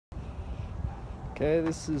Okay,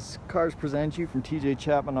 this is Cars Present You from TJ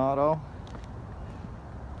Chapman Auto.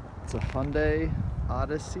 It's a Honda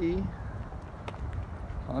Odyssey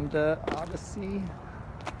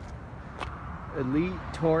Elite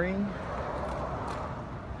Touring.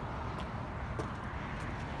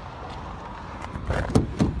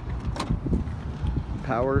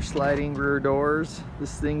 Power sliding rear doors.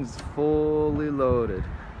 This thing's fully loaded.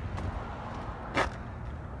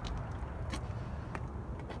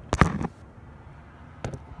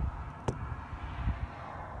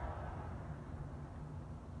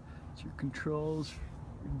 Your controls,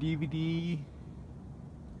 your DVD,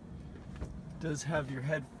 does have your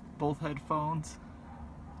both headphones,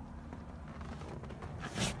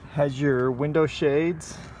 has your window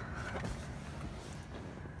shades,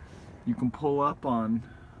 you can pull up on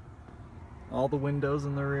all the windows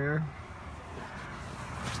in the rear.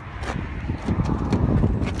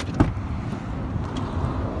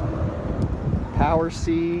 Power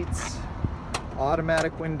seats,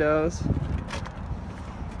 automatic windows.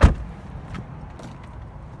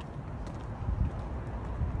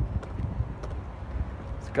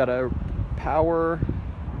 Got a power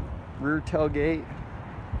rear tailgate.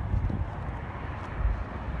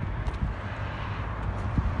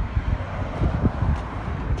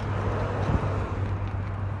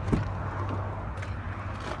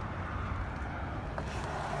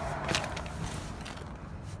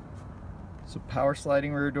 So power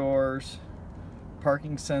sliding rear doors,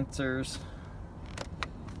 parking sensors,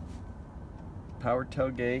 power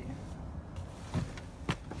tailgate.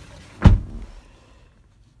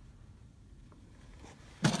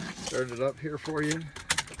 Start it up here for you.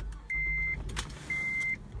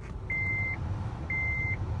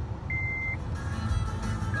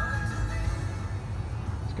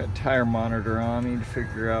 It's got tire monitor on. I need to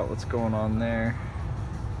figure out what's going on there.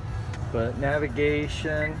 But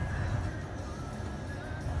navigation,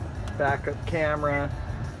 backup camera,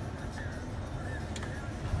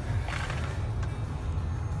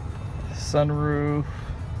 sunroof.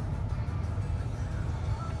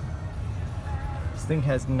 This thing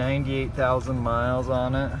has 98,000 miles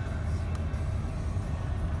on it.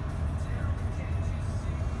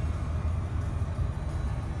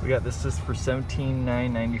 We got this just for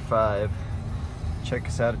 $17,995. Check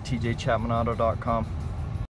us out at tjchapmanauto.com.